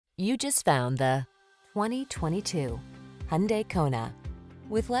You just found the 2022 Hyundai Kona.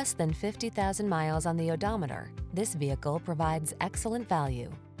 With less than 50,000 miles on the odometer, this vehicle provides excellent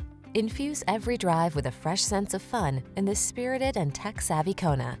value. Infuse every drive with a fresh sense of fun in this spirited and tech-savvy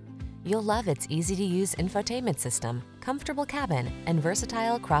Kona. You'll love its easy-to-use infotainment system, comfortable cabin, and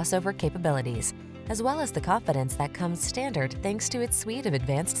versatile crossover capabilities, as well as the confidence that comes standard thanks to its suite of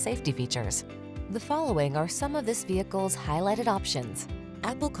advanced safety features. The following are some of this vehicle's highlighted options: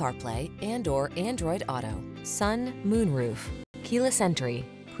 Apple CarPlay and/or Android Auto, sun, moonroof, keyless entry,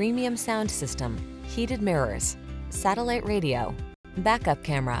 premium sound system, heated mirrors, satellite radio, backup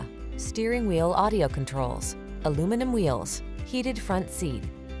camera, steering wheel audio controls, aluminum wheels, heated front seat.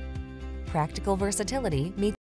 Practical versatility meets